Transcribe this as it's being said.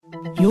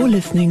You're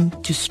listening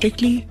to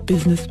Strictly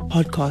Business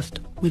Podcast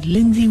with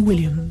Lindsay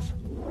Williams.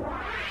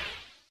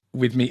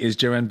 With me is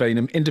Joanne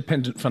Baynham,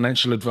 independent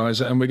financial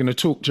advisor, and we're going to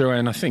talk,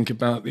 Joanne, I think,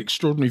 about the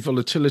extraordinary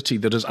volatility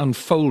that has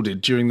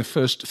unfolded during the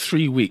first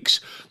 3 weeks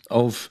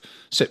of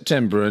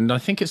September. And I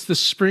think it's the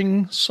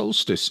spring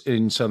solstice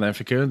in South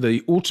Africa,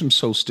 the autumn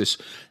solstice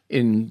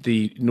in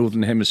the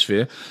Northern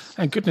Hemisphere.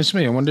 And goodness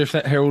me, I wonder if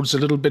that heralds a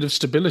little bit of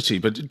stability,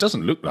 but it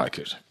doesn't look like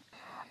it.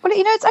 Well,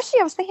 it's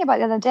actually, I was thinking about it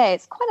the other day,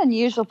 it's quite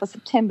unusual for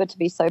September to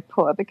be so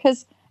poor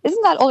because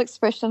isn't that old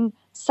expression,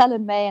 sell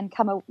in May and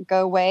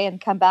go away and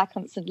come back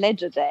on St.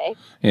 Ledger Day,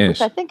 yes,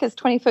 which I think is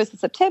 21st of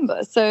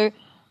September. So,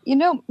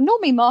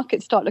 normally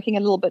markets start looking a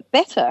little bit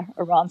better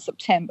around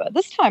September.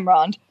 This time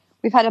around,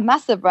 we've had a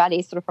massive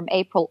rally sort of from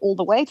April all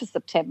the way to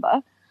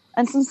September.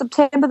 And since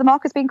September, the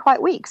market's been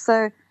quite weak.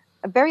 So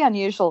a very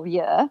unusual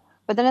year,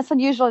 but then it's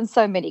unusual in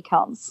so many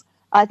counts.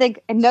 I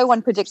think no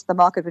one predicted the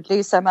market would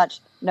lose so much.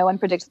 No one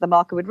predicted the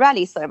market would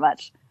rally so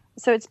much.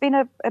 So it's been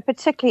a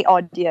particularly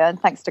odd year,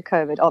 and thanks to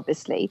COVID,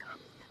 obviously.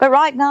 But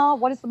right now,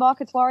 what is the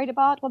markets worried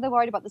about? Well, they're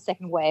worried about the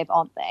second wave,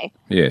 aren't they?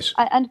 Yes.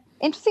 And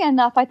interesting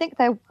enough, I think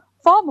they're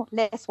far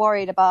less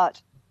worried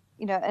about,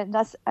 and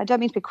that's, I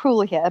don't mean to be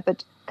cruel here,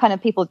 but kind of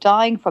people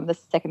dying from the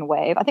second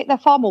wave. I think they're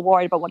far more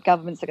worried about what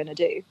governments are going to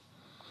do.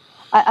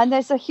 And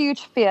there's a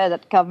huge fear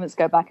that governments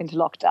go back into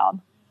lockdown.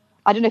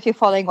 I don't know if you're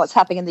following what's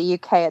happening in the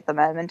UK at the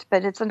moment,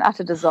 but it's an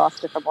utter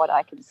disaster from what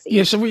I can see.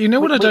 Yeah, so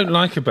what I don't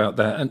like about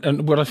that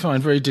and what I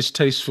find very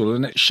distasteful,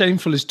 and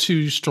shameful is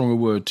too strong a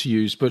word to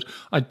use, but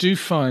I do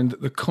find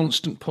that the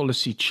constant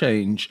policy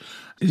change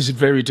is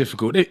very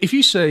difficult. If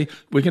you say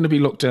we're going to be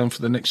locked down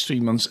for the next 3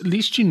 months, at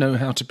least you know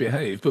how to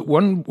behave. But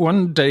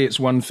one day it's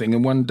one thing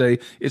and one day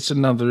it's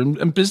another,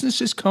 and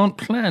businesses can't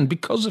plan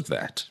because of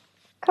that.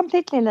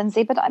 Completely,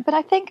 Lindsay, but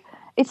I think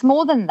it's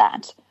more than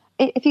that.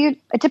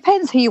 It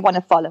depends who you want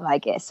to follow, I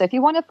guess. So if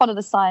you want to follow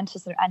the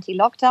scientists that are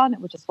anti-lockdown,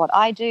 which is what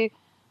I do,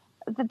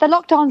 the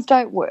lockdowns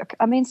don't work.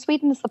 I mean,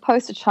 Sweden is the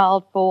poster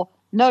child for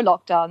no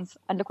lockdowns,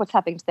 and look what's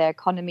happening to their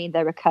economy.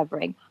 They're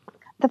recovering.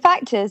 The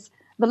fact is,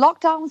 the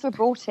lockdowns were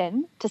brought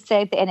in to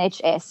save the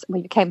NHS,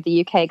 which became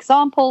the UK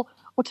example,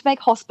 or to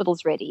make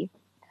hospitals ready.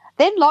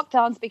 Then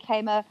lockdowns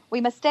became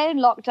we must stay in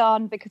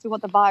lockdown because we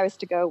want the virus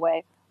to go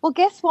away. Well,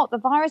 guess what? The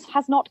virus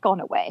has not gone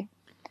away.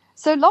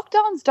 So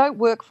lockdowns don't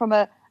work from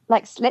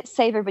let's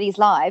save everybody's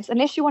lives,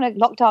 unless you want to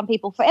lock down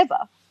people forever.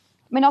 I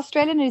mean,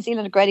 Australia and New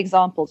Zealand are great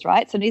examples,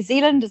 right? So New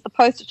Zealand is the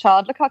poster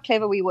child. Look how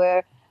clever we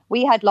were.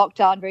 We had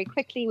lockdown very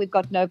quickly. We've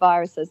got no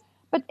viruses.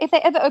 But if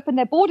they ever open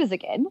their borders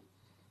again,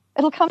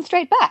 it'll come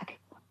straight back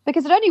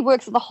because it only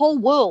works if the whole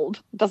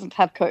world doesn't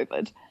have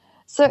COVID.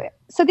 So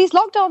these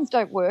lockdowns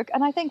don't work.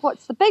 And I think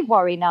what's the big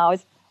worry now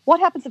is what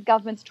happens if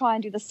governments try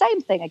and do the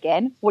same thing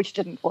again, which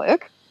didn't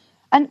work,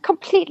 and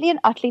completely and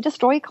utterly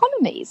destroy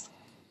economies.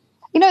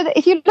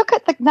 If you look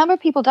at the number of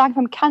people dying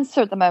from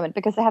cancer at the moment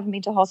because they haven't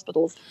been to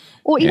hospitals,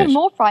 or even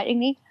more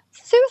frighteningly,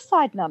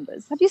 suicide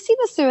numbers. Have you seen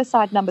the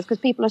suicide numbers because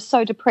people are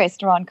so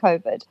depressed around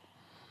COVID?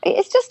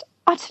 It's just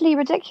utterly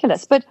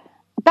ridiculous. But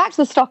back to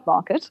the stock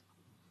market.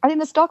 I think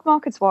the stock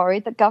market's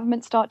worried that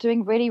governments start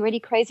doing really, really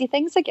crazy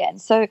things again.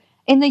 So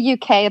in the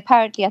UK,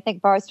 apparently, I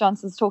think Boris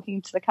Johnson's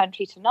talking to the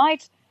country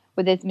tonight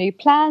with his new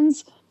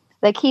plans.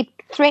 They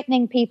keep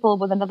threatening people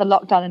with another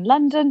lockdown in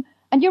London.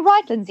 And you're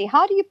right, Lindsay,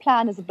 how do you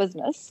plan as a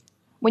business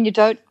when you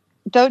don't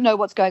know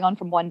what's going on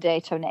from one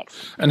day to the next?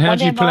 And how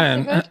do you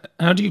plan?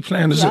 How do you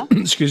plan as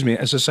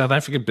a South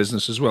African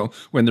business as well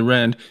when the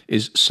rand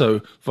is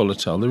so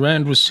volatile? The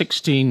rand was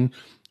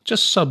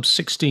just sub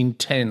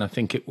 16.10, I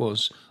think it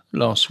was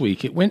last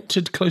week. It went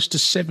to close to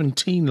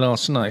 17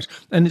 last night,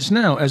 and it's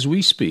now, as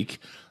we speak,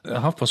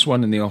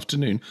 1:30 in the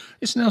afternoon.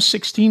 It's now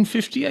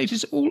 16.58.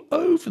 It's all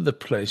over the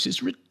place.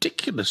 It's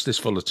ridiculous, this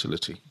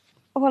volatility.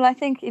 Well, I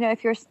think,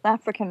 if you're a South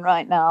African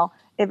right now,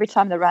 every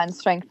time the rand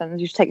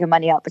strengthens, you should take your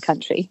money out the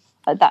country.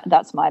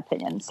 That's my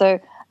opinion. So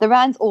the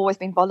rand's always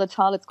been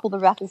volatile. It's called the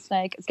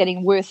rattlesnake. It's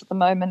getting worse at the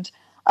moment.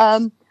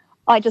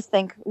 I just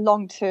think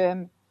long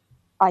term,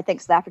 I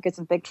think South Africa's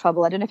in big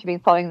trouble. I don't know if you've been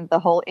following the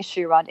whole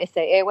issue around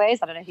SA Airways.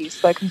 I don't know who you've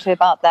spoken to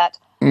about that.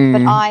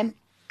 But I'm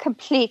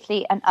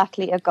completely and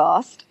utterly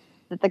aghast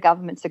that the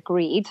government's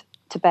agreed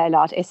to bail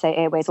out SA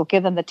Airways or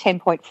give them the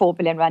 10.4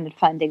 billion rand in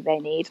funding they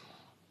need.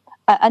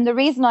 And the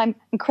reason I'm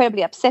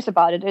incredibly upset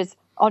about it is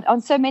on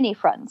so many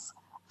fronts.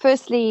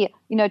 Firstly,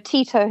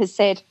 Tito has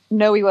said,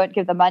 no, we won't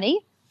give the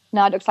money.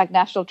 Now it looks like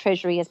National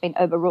Treasury has been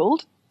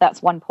overruled.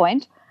 That's one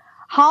point.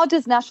 How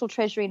does National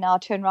Treasury now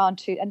turn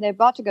around and they're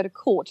about to go to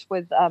court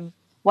with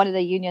one of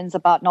the unions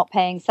about not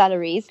paying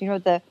salaries,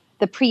 the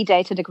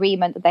predated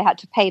agreement that they had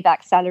to pay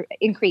back salary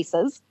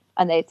increases,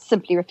 and they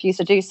simply refused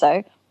to do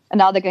so. And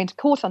now they're going to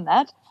court on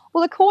that.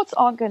 Well, the courts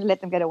aren't going to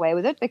let them get away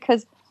with it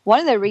because one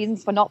of their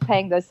reasons for not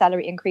paying those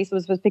salary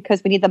increases was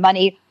because we need the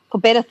money for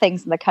better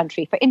things in the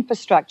country, for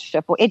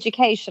infrastructure, for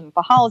education,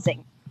 for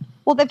housing.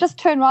 Well, they've just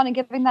turned around and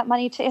given that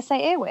money to SA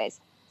Airways.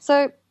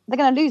 So they're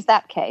going to lose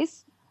that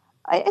case.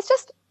 It's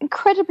just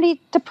incredibly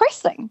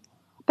depressing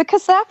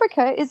because South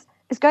Africa is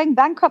going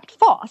bankrupt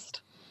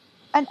fast.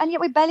 and yet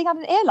we're bailing out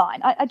an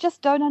airline. I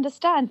just don't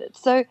understand it.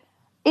 So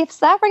if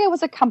South Africa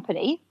was a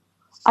company,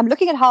 I'm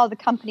looking at how the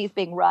company is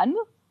being run.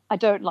 I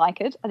don't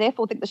like it. I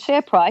therefore think the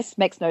share price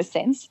makes no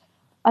sense,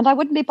 and I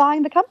wouldn't be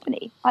buying the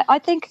company. I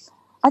think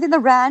the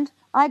Rand,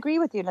 I agree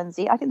with you,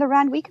 Lindsay. I think the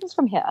Rand weakens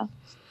from here.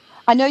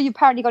 I know you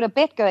apparently got a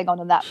bet going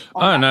on that.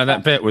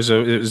 That bet was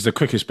it was the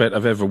quickest bet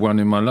I've ever won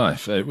in my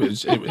life. It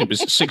was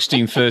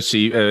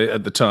 16.30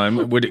 at the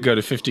time. Would it go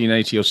to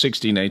 15.80 or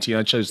 16.80?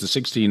 I chose the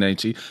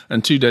 16.80,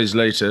 and 2 days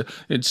later,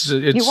 it's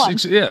you won.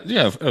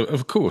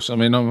 Of course. I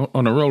mean, I'm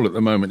on a roll at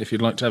the moment. If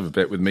you'd like to have a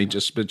bet with me,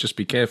 just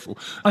be careful.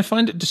 I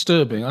find it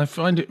disturbing. I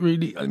find it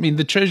really. I mean,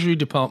 the Treasury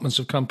departments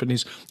of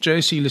companies,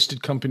 JSE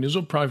listed companies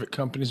or private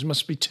companies,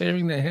 must be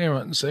tearing their hair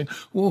out and saying,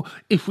 "Well,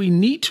 if we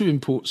need to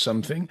import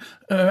something,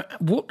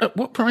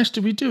 what price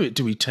do we do it?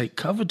 Do we take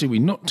cover? Do we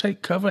not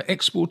take cover?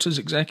 Exporters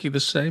exactly the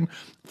same.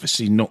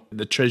 Obviously not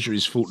the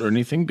Treasury's fault or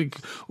anything,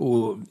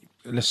 or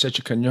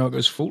Lesetja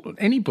Kanyaga's fault, or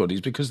anybody's,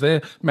 because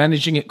they're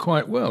managing it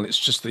quite well. It's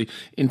just the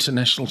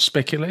international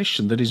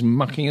speculation that is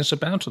mucking us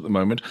about at the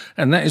moment,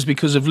 and that is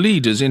because of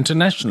leaders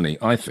internationally,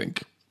 I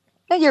think.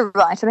 No, you're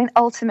right. I mean,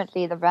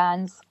 ultimately, the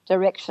Rand's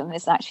direction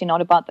is actually not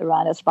about the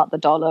Rand, it's about the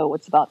dollar, or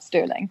it's about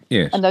sterling.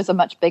 Yes. And those are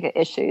much bigger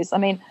issues. I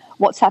mean,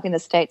 what's happening in the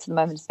States at the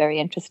moment is very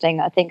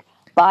interesting. I think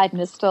Biden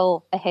is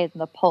still ahead in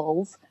the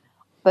polls,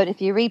 but if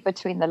you read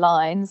between the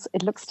lines,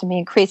 it looks to me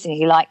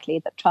increasingly likely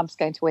that Trump's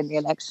going to win the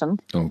election.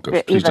 Oh,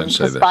 God, please don't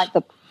say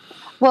that.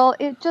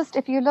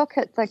 If you look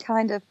at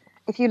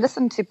if you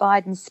listen to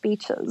Biden's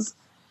speeches,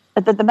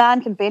 the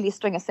man can barely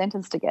string a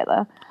sentence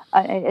together.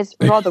 It's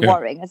rather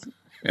worrying.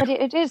 But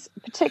it is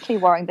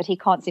particularly worrying that he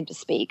can't seem to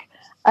speak.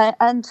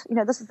 And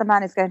this is the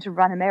man who's going to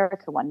run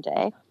America one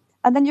day.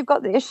 And then you've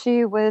got the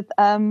issue with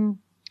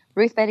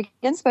Ruth Bader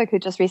Ginsburg, who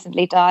just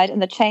recently died,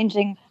 and the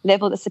changing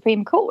level of the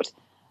Supreme Court.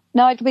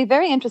 Now, it'll be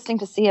very interesting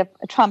to see if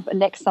Trump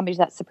elects somebody to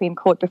that Supreme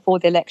Court before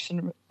the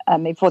election,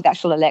 before the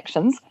actual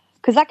elections,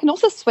 because that can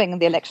also swing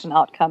the election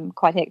outcome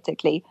quite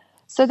hectically.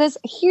 So there's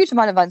a huge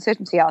amount of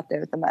uncertainty out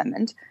there at the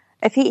moment.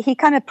 If he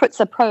kind of puts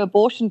a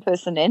pro-abortion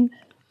person in,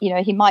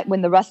 he might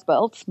win the Rust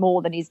Belt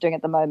more than he's doing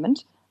at the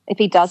moment. If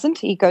he doesn't,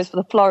 he goes for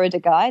the Florida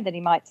guy, then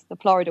the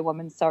Florida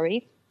woman,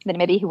 then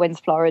maybe he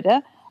wins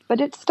Florida. But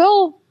it's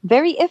still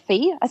very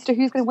iffy as to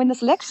who's going to win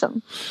this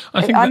election.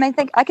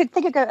 I could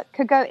think it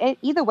could go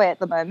either way at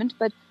the moment.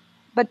 But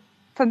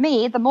for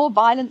me, the more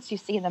violence you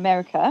see in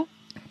America,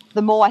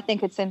 the more I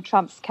think it's in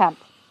Trump's camp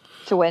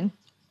to win.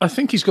 I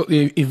think he's got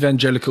the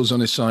evangelicals on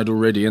his side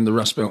already, and the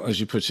Rust Belt, as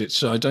you put it.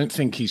 So I don't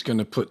think he's going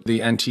to put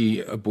the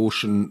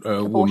anti-abortion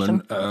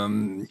woman.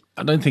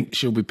 I don't think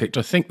she'll be picked.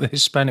 I think the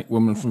Hispanic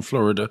woman from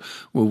Florida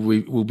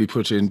will be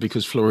put in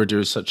because Florida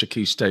is such a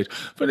key state.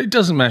 But it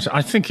doesn't matter.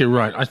 I think you're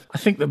right. I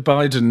think that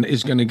Biden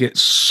is going to get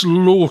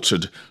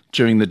slaughtered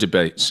during the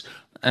debates,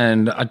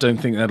 and I don't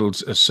think that'll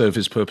serve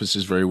his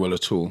purposes very well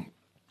at all.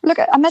 Look,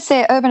 I must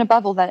say, over and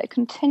above all that, it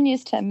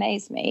continues to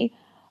amaze me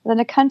that in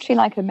a country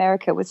like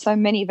America with so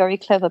many very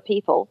clever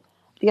people,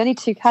 the only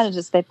two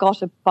candidates they've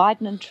got are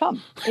Biden and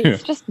Trump.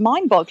 It's just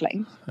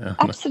mind-boggling,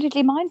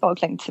 absolutely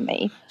mind-boggling to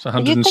me.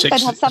 You'd think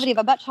they'd have somebody of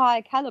a much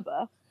higher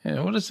caliber.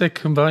 Yeah, what is their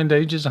combined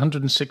ages,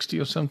 160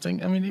 or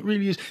something? I mean, it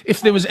really is. If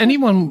there was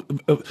anyone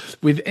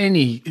with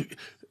any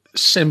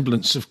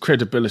semblance of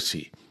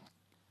credibility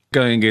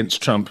going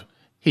against Trump,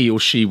 he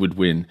or she would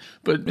win.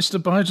 But Mr.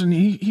 Biden,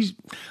 he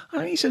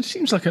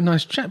seems like a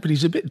nice chap, but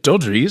he's a bit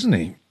doddery, isn't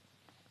he?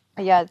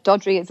 Yeah,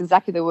 doddery is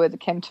exactly the word that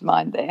came to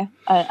mind there.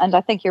 And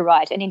I think you're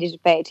right. Any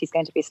debate, he's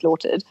going to be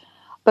slaughtered.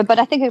 But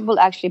I think it will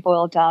actually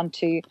boil down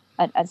to,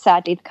 and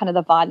sadly, kind of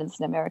the violence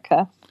in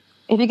America.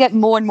 If you get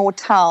more and more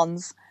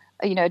towns,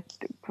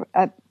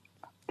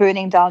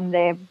 burning down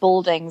their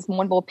buildings,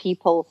 more and more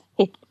people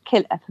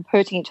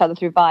hurting each other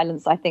through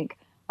violence, I think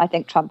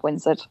Trump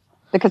wins it.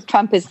 Because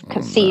Trump is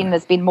seen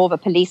as being more of a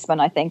policeman,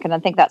 I think. And I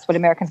think that's what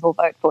Americans will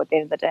vote for at the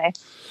end of the day.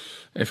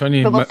 If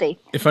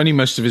only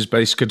most of his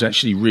base could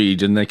actually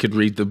read, and they could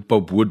read the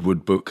Bob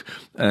Woodward book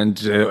and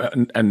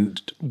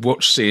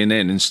watch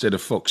CNN instead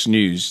of Fox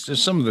News.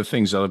 There's some of the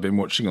things that I've been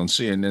watching on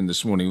CNN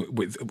this morning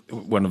with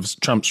one of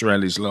Trump's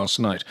rallies last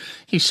night.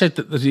 He said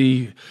that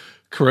the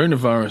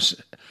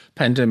coronavirus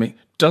pandemic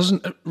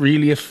doesn't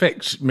really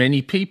affect many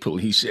people,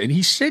 he said.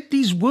 He said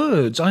these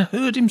words. I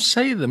heard him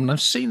say them, and I've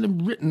seen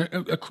them written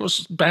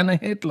across banner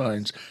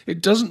headlines.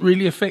 It doesn't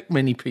really affect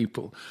many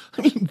people.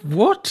 I mean,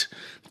 what?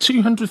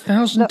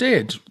 200,000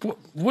 dead?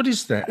 What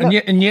is that?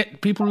 And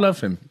yet people love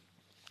him.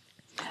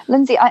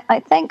 Lindsay, I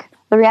think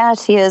the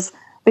reality is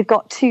we've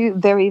got two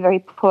very, very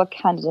poor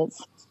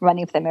candidates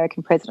running for the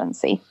American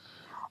presidency.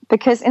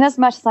 Because in as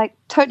much as I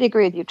totally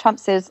agree with you, Trump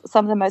says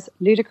some of the most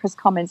ludicrous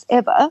comments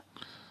ever,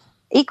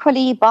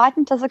 equally,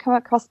 Biden doesn't come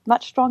across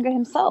much stronger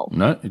himself.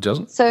 No, he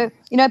doesn't. So,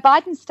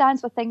 Biden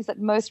stands for things that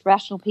most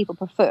rational people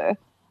prefer.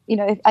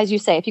 As you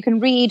say, if you can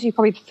read, you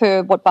probably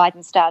prefer what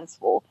Biden stands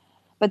for.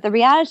 But the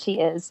reality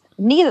is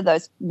neither of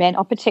those men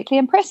are particularly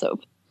impressive.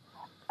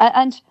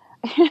 And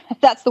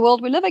that's the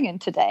world we're living in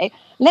today.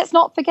 Let's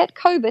not forget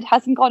COVID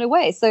hasn't gone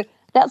away. So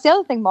that's the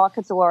other thing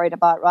markets are worried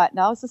about right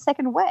now is the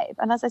second wave.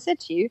 And as I said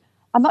to you,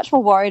 I'm much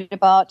more worried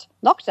about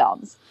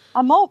lockdowns.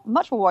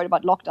 Much more worried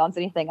about lockdowns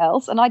than anything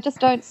else. And I just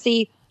don't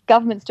see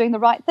governments doing the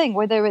right thing,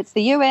 whether it's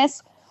the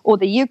US or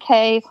the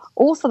UK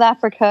or South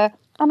Africa.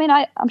 I mean,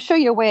 I'm sure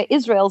you're aware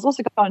Israel's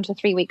also gone into a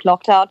 3-week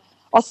lockdown.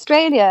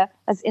 Australia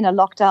is in a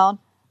lockdown.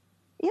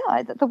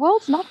 Yeah, the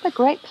world's not a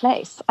great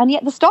place. And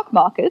yet the stock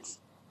markets,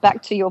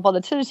 back to your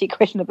volatility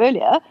question of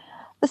earlier,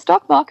 the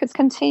stock markets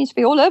continue to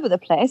be all over the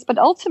place, but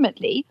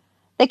ultimately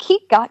they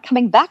keep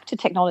coming back to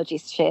technology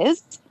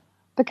shares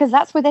because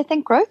that's where they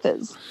think growth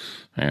is.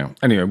 Yeah.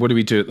 Anyway, what do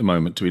we do at the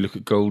moment? Do we look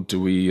at gold?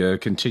 Do we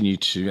continue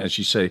to, as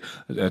you say,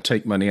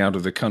 take money out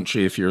of the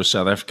country if you're a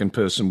South African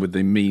person with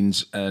the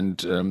means and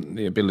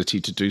the ability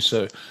to do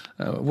so?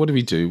 What do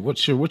we do?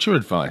 What's your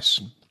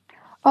advice?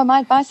 Well,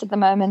 my advice at the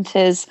moment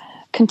is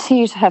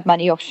continue to have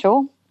money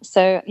offshore.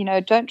 So,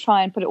 don't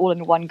try and put it all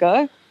in one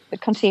go,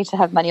 but continue to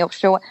have money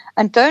offshore.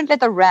 And don't let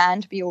the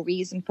rand be your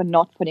reason for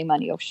not putting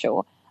money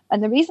offshore.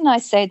 And the reason I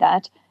say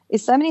that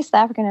is so many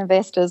South African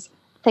investors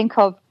think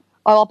of,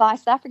 I'll buy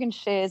South African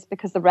shares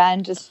because the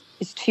rand is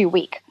too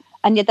weak.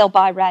 And yet they'll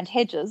buy rand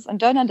hedges and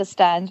don't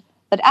understand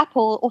that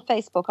Apple or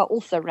Facebook are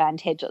also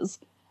rand hedges.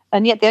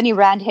 And yet the only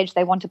rand hedge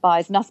they want to buy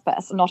is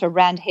Naspers and not a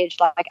rand hedge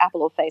like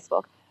Apple or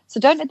Facebook. So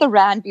don't let the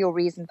rand be your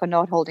reason for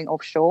not holding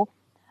offshore.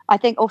 I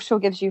think offshore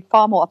gives you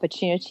far more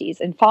opportunities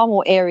in far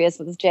more areas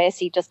that the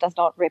JSE just does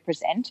not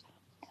represent.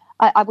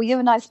 You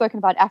and I have spoken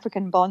about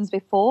African bonds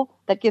before.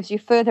 That gives you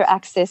further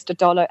access to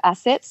dollar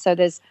assets. So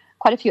there's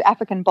quite a few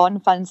African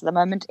bond funds at the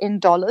moment in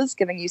dollars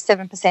giving you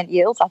 7%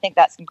 yields. I think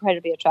that's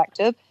incredibly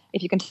attractive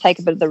if you can take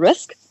a bit of the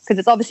risk, because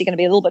it's obviously going to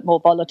be a little bit more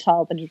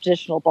volatile than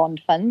traditional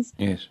bond funds.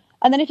 Yes.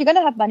 And then if you're going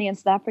to have money in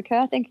South Africa,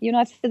 I think,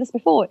 I've said this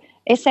before,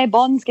 SA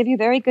bonds give you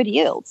very good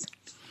yields.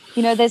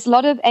 There's a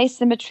lot of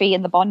asymmetry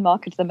in the bond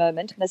market at the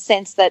moment in the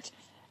sense that,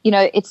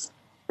 it's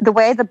the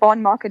way the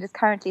bond market is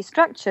currently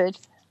structured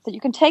that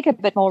you can take a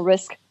bit more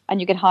risk and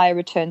you get higher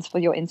returns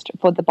for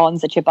for the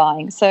bonds that you're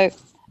buying. So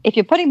if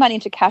you're putting money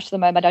into cash at the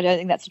moment, I don't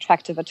think that's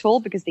attractive at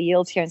all because the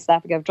yields here in South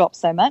Africa have dropped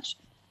so much.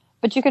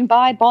 But you can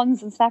buy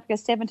bonds in South Africa,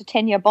 7 to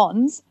 10 year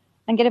bonds,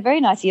 and get a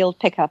very nice yield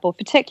pickup, or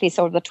particularly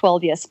sort of the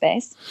 12-year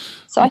space.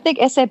 So I think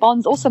SA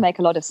bonds also make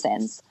a lot of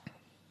sense.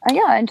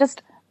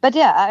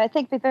 I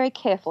think be very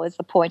careful is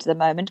the point at the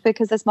moment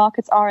because those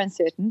markets are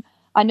uncertain.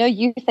 I know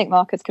you think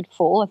markets could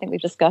fall. I think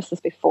we've discussed this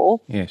before.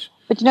 Yes.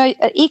 But,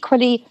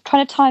 equally,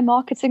 trying to time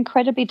markets is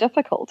incredibly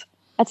difficult.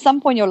 At some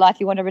point in your life,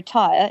 you want to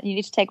retire and you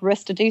need to take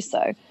risks to do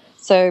so.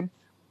 So,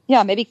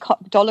 maybe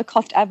dollar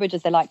cost average,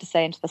 as they like to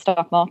say, into the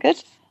stock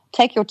market.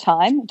 Take your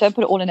time. Don't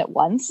put it all in at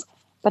once.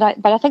 But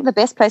I think the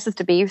best places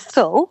to be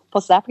still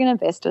for South African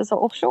investors are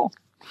offshore.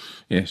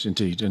 Yes,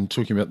 indeed. And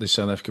talking about the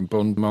South African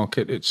bond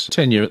market, it's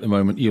 10-year at the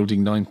moment,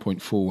 yielding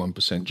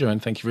 9.41%. Joanne,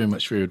 thank you very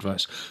much for your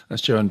advice.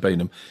 That's Joanne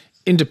Baynham,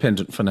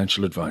 independent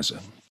financial advisor.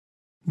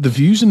 The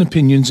views and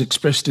opinions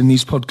expressed in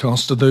these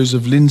podcasts are those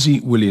of Lindsay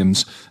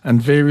Williams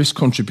and various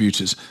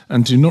contributors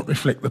and do not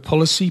reflect the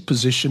policy,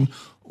 position,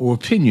 or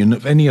opinion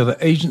of any other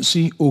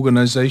agency,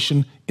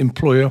 organisation,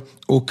 employer,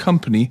 or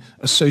company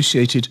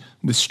associated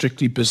with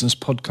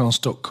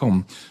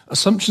strictlybusinesspodcast.com.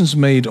 Assumptions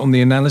made on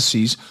the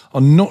analyses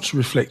are not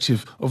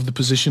reflective of the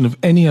position of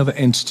any other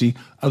entity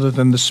other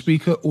than the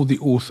speaker or the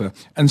author.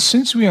 And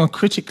since we are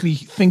critically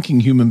thinking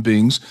human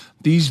beings,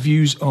 these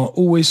views are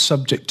always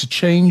subject to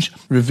change,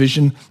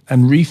 revision,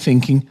 and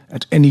rethinking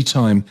at any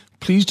time.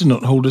 Please do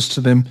not hold us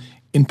to them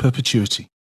in perpetuity.